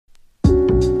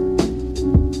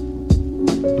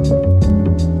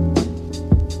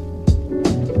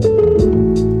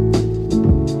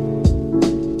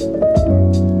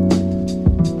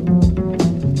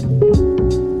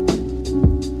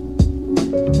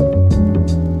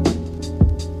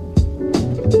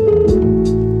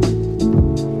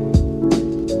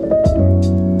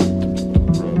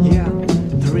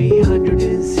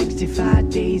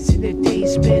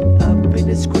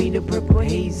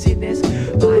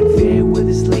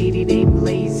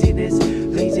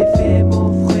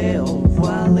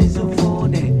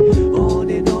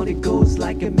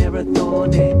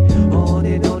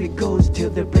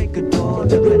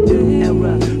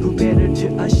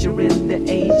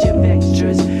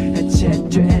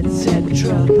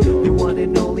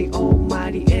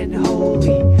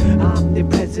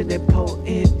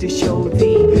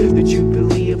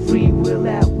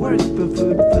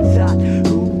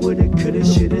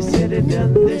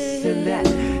this and that.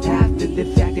 After the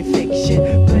fact and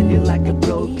fiction, blended like a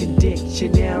broken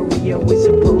dictionary. We're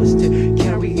supposed to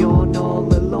carry on all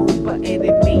alone, but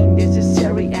any mean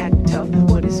necessary act tough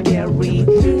when it's scary.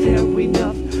 Fair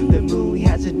enough, the moon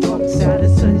has a dark side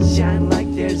of sunshine,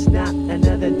 like there's not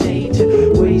another day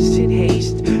to waste in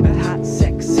haste. A hot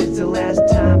sex since the last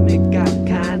time it got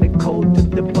kinda cold to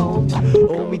the bone.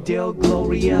 Oh, me dear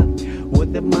Gloria,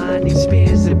 when the mind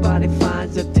expands, the body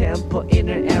finds a temple in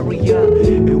her area.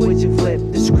 In which you flip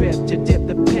the script, you dip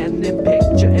the pen and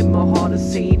picture in my heart, a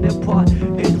scene apart.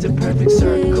 It's a perfect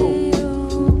circle.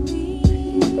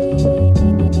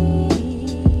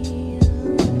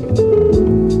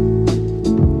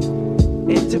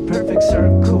 It's a perfect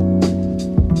circle.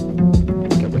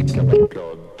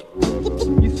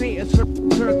 You see a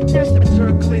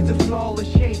circle is a flawless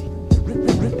shape.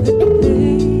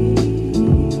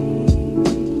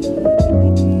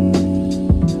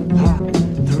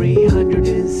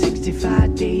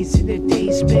 365 days in a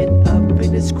day spent up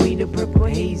in a screen of purple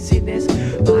haziness.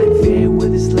 Mind fair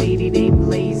with this lady named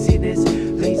laziness.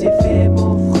 Lazy fair,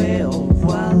 mon frère, au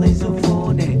revoir les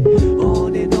enfants.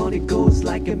 On and on it goes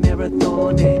like a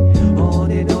marathon. On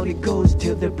and on it goes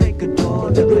till the break of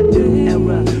dawn of a new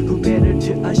era. Who better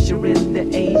to usher in the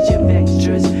age of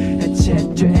extras,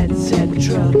 etc.,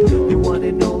 etc. The one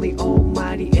and only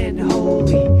almighty and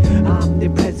holy. I'm the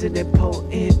president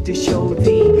poet to show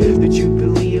thee the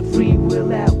jubilee of free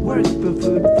will at work, for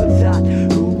food for thought.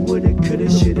 Who woulda, coulda,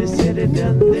 shoulda, saida,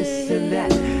 done this and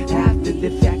that. After the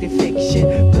fact and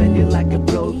fiction, blended like a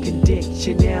broken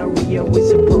dictionary. We're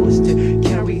supposed to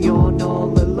carry on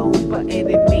all alone, but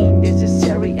any mean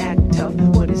necessary act tough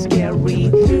when it's scary.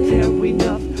 Fair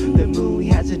enough, the moon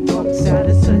has a dark side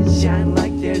of sunshine,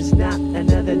 like there's not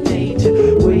another day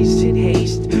to waste in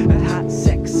haste. A hot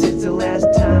sex since the last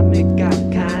time it got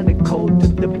kinda cold to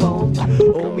the bone.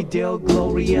 Oh, me dear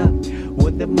Gloria,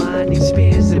 when the mind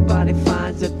expands, the body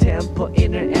finds a temple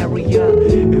in her area.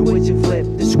 In which you flip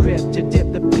the script, you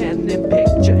dip the pen and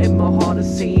picture in my heart, a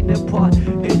scene apart.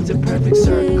 It's a perfect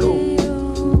circle.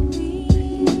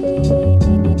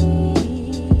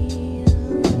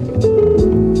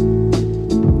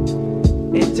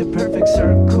 It's a perfect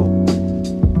circle.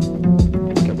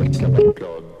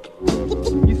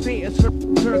 You see a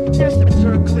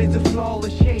circle is a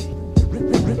flawless shape.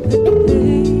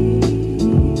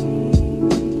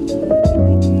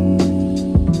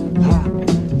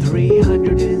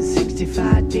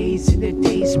 365 days in a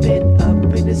day spent up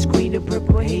in a screen of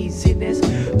purple haziness.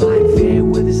 Mind fair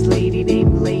with this lady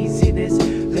named laziness.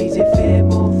 Lazy fair,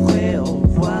 mon frère, au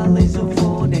revoir les enfants.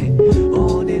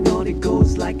 On and on it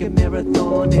goes like a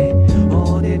marathon.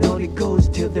 On and on it goes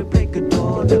till the break of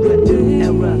dawn of a new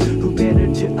era. Who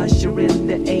better to usher in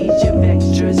the age of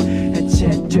extras,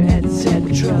 etc.,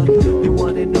 etc. The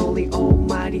one and only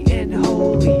almighty and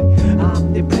holy.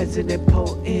 I'm the president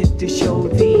poet to show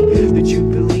thee the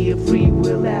jubilee of free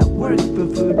will at work, for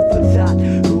food for thought.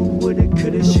 Who woulda,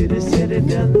 coulda, shoulda, saida,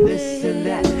 done this and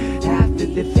that. After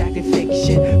the fact and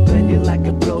fiction, blended like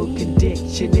a broken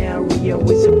dictionary.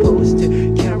 We're supposed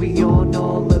to carry on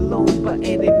all alone, but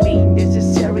any mean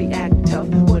necessary act tough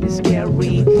when it's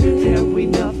scary. Fair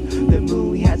enough, the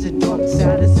moon has a dark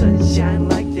side of sunshine,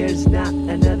 like there's not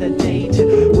another day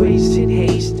to waste in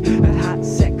haste. A hot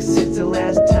sex since the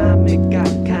last time it got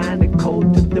kinda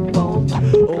cold to the bone.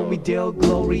 Oh, me dear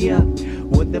Gloria,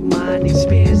 when the mind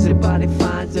expands, the body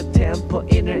finds a temple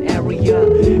in her area.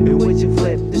 In which you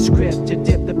flip the script, you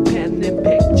dip the pen and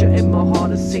picture in my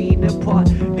heart, a scene apart.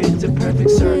 It's a perfect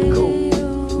circle.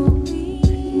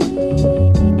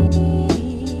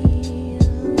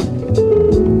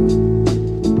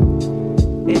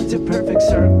 It's a perfect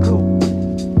circle.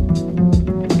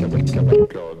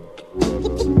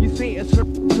 You see a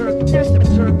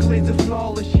circle is a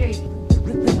flawless shape.